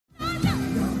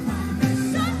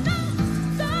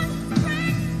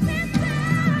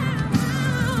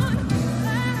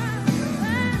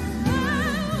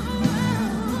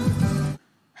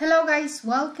guys,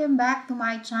 welcome back to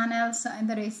my channel. So in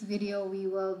today's video, we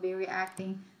will be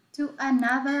reacting to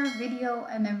another video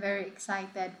and I'm very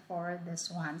excited for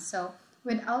this one. So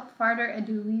without further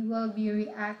ado, we will be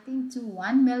reacting to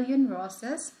 1 Million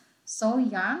Roses,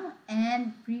 SoHyang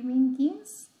and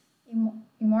PRIMEKINGZ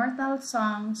Immortal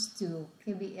Songs to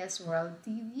KBS World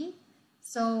TV.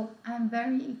 So I'm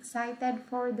very excited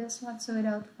for this one. So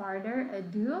without further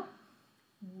ado,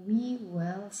 we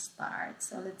will start.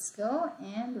 So let's go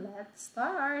and let's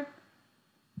start.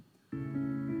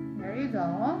 There you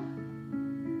go.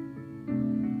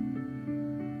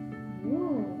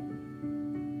 Ooh.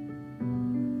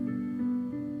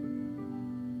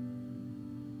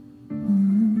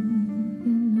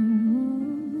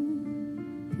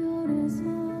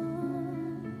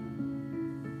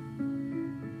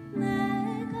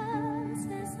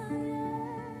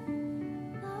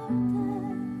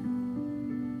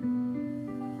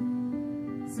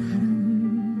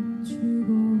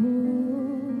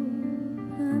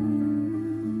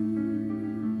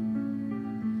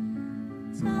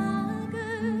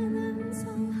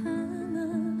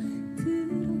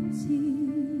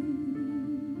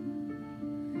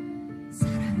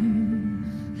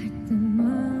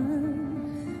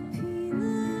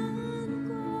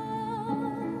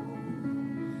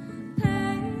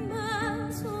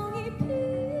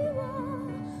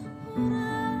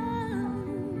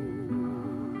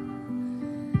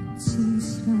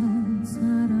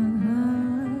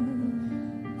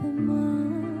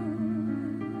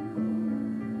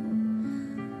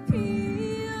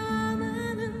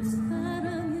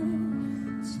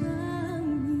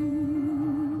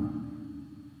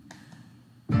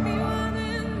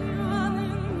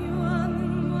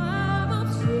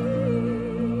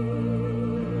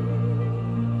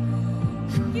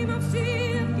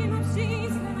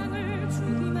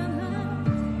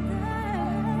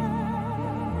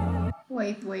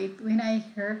 Wait, when I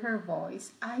heard her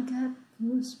voice, I got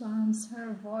goosebumps.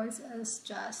 Her voice is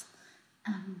just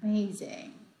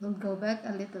amazing. We'll go back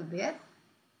a little bit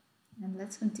and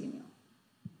let's continue.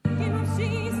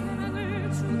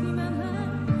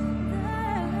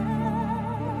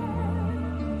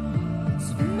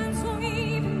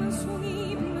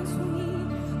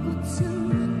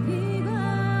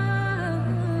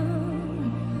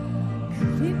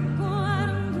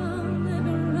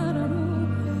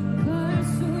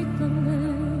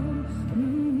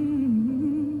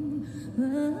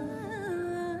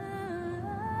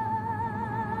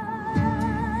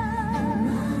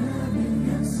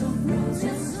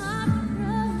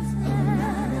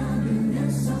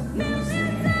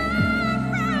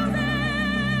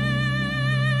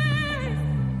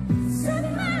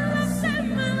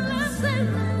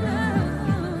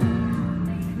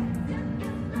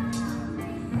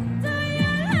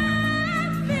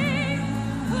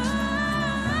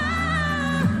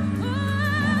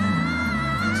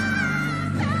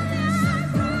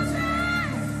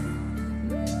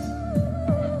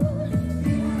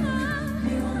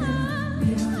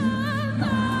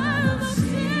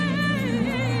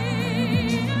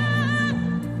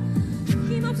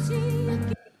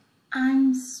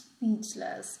 I'm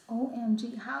speechless.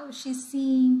 OMG, how she's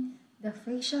seeing the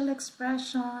facial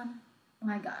expression. Oh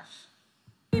my gosh.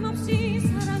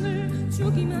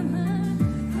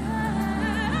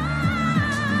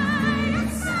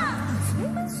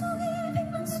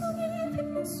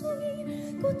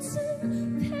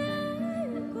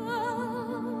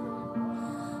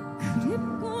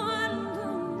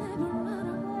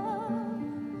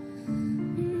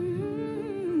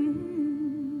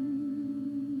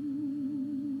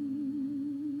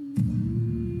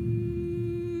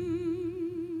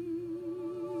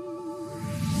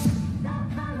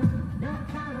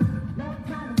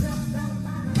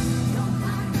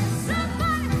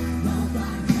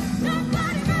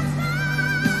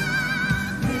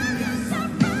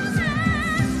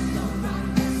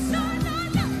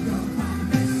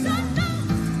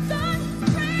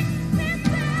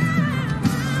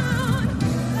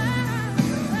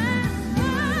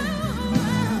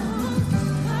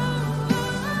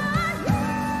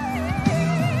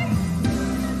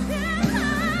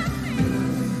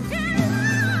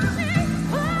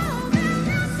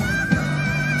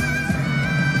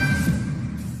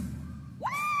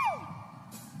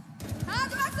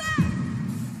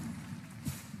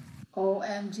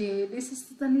 OMG, this is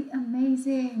totally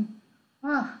amazing.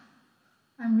 Oh,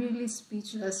 I'm really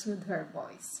speechless with her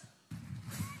voice.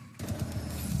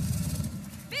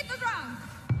 Beat the drum!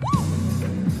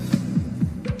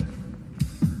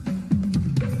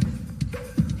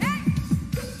 Hey!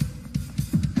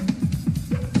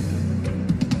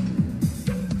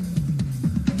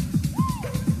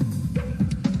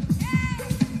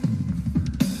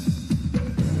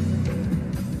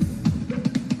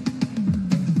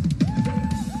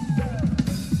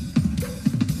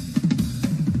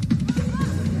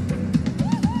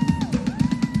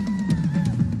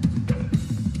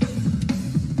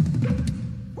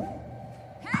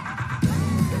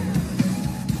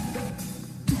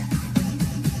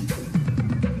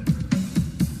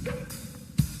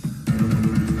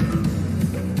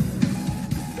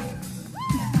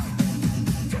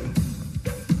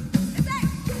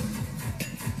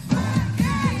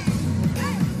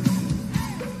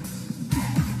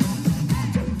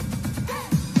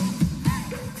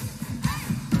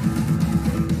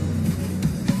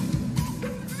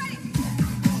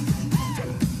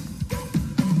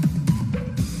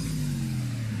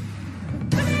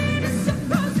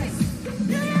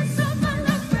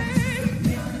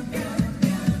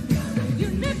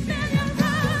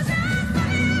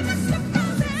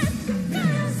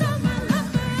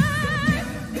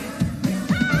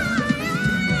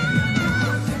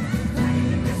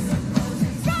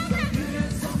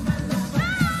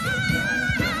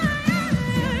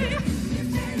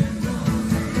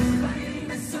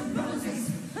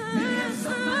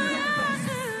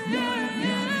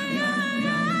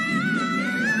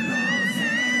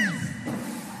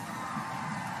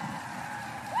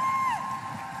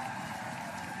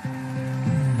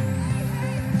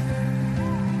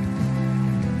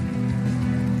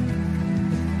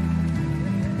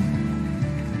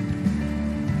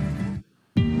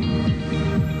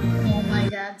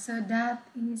 so that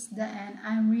is the end.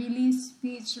 I'm really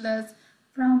speechless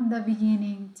from the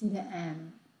beginning to the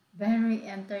end. Very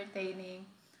entertaining.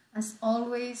 As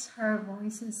always, her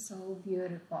voice is so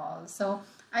beautiful. So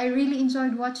I really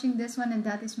enjoyed watching this one, and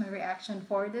that is my reaction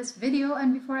for this video.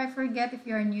 And before I forget, if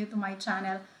you are new to my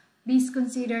channel, please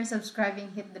consider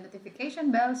subscribing, hit the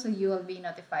notification bell so you will be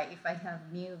notified if I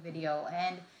have new video.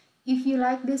 And if you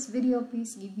like this video,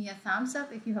 please give me a thumbs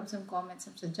up. If you have some comments,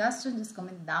 some suggestions, just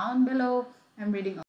comment down below. I'm reading